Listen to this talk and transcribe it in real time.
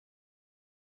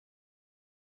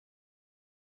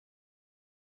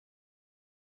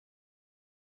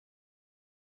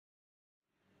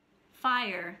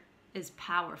Fire is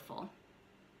powerful.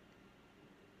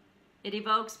 It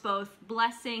evokes both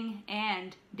blessing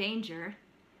and danger.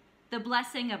 The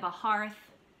blessing of a hearth,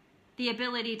 the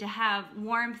ability to have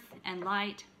warmth and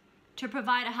light, to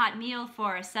provide a hot meal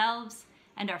for ourselves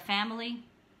and our family,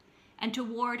 and to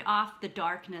ward off the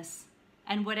darkness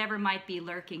and whatever might be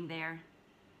lurking there.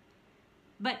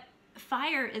 But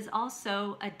fire is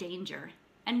also a danger,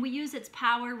 and we use its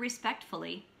power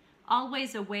respectfully,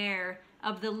 always aware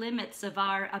of the limits of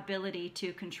our ability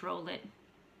to control it.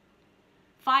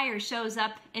 Fire shows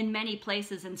up in many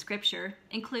places in Scripture,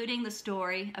 including the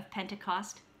story of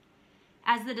Pentecost.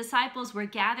 As the disciples were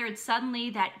gathered, suddenly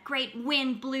that great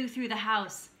wind blew through the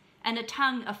house, and a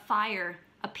tongue of fire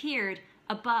appeared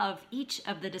above each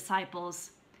of the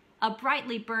disciples, a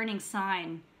brightly burning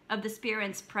sign of the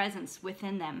Spirit's presence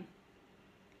within them.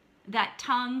 That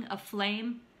tongue of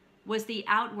flame was the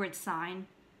outward sign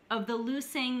of the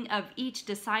loosing of each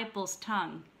disciple's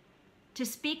tongue to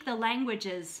speak the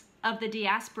languages of the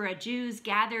diaspora Jews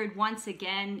gathered once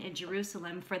again in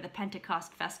Jerusalem for the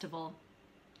Pentecost festival.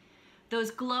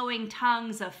 Those glowing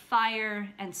tongues of fire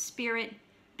and spirit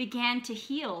began to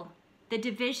heal the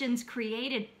divisions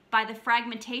created by the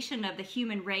fragmentation of the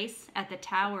human race at the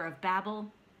Tower of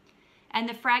Babel and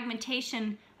the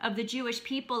fragmentation of the Jewish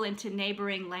people into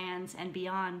neighboring lands and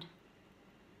beyond.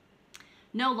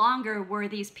 No longer were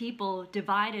these people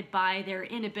divided by their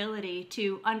inability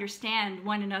to understand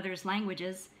one another's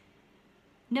languages.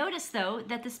 Notice, though,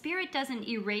 that the Spirit doesn't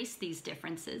erase these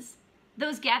differences.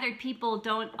 Those gathered people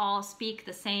don't all speak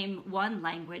the same one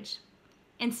language.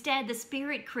 Instead, the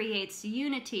Spirit creates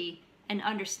unity and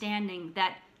understanding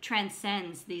that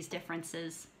transcends these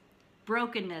differences.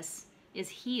 Brokenness is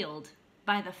healed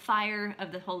by the fire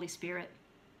of the Holy Spirit.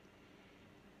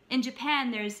 In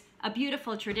Japan, there's a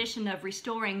beautiful tradition of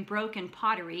restoring broken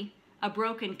pottery, a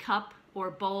broken cup or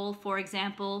bowl, for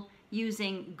example,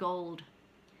 using gold.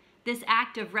 This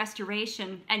act of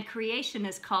restoration and creation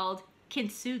is called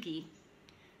kintsugi.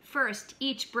 First,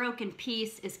 each broken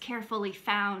piece is carefully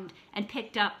found and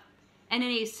picked up, and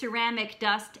any ceramic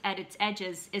dust at its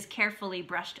edges is carefully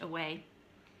brushed away.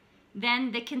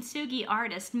 Then the kintsugi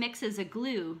artist mixes a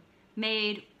glue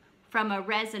made from a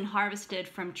resin harvested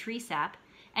from tree sap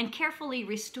and carefully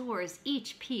restores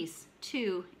each piece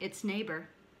to its neighbor.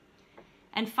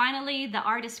 And finally, the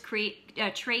artist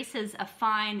traces a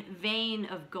fine vein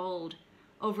of gold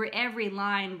over every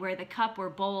line where the cup or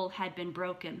bowl had been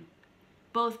broken,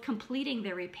 both completing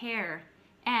the repair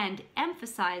and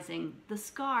emphasizing the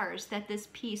scars that this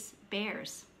piece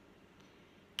bears.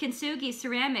 Kintsugi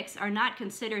ceramics are not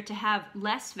considered to have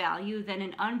less value than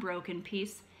an unbroken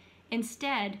piece.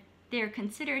 Instead, they're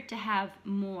considered to have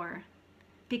more,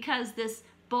 because this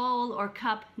bowl or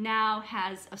cup now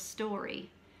has a story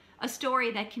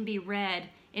that can be read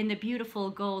in the beautiful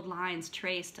gold lines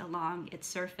traced along its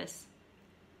surface.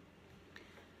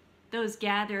 Those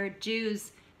gathered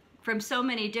Jews from so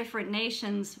many different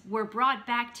nations were brought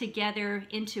back together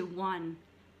into one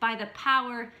by the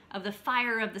power of the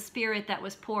fire of the Spirit that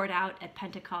was poured out at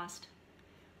Pentecost.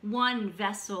 One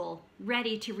vessel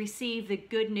ready to receive the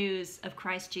good news of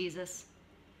Christ Jesus.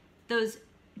 Those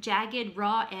jagged,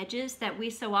 raw edges that we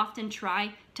so often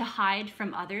try to hide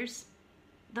from others,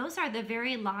 those are the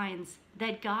very lines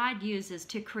that God uses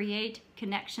to create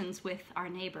connections with our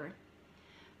neighbor.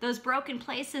 Those broken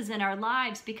places in our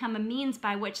lives become a means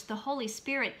by which the Holy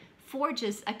Spirit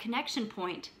forges a connection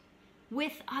point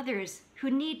with others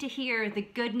who need to hear the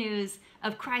good news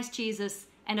of Christ Jesus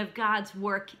and of God's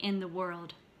work in the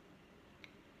world.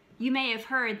 You may have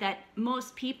heard that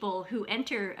most people who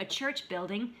enter a church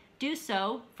building do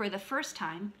so for the first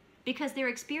time because they're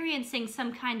experiencing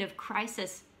some kind of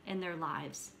crisis in their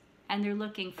lives and they're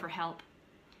looking for help.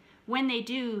 When they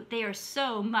do, they are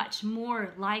so much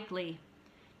more likely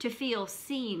to feel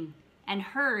seen and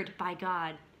heard by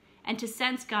God and to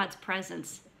sense God's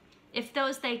presence if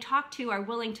those they talk to are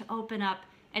willing to open up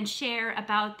and share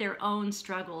about their own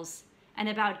struggles and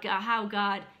about how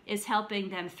God is helping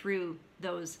them through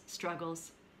those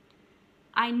struggles.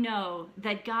 I know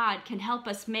that God can help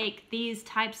us make these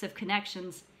types of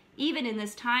connections even in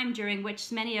this time during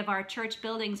which many of our church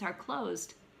buildings are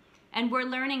closed, and we're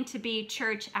learning to be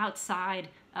church outside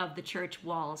of the church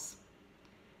walls.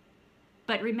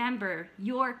 But remember,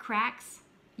 your cracks,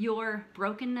 your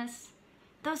brokenness,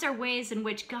 those are ways in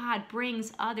which God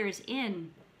brings others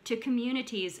in to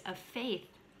communities of faith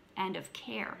and of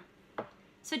care.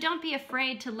 So don't be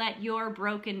afraid to let your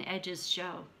broken edges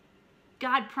show.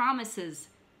 God promises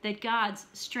that God's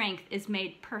strength is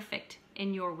made perfect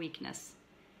in your weakness,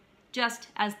 just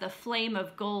as the flame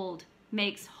of gold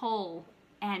makes whole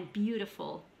and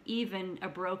beautiful even a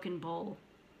broken bowl.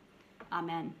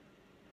 Amen.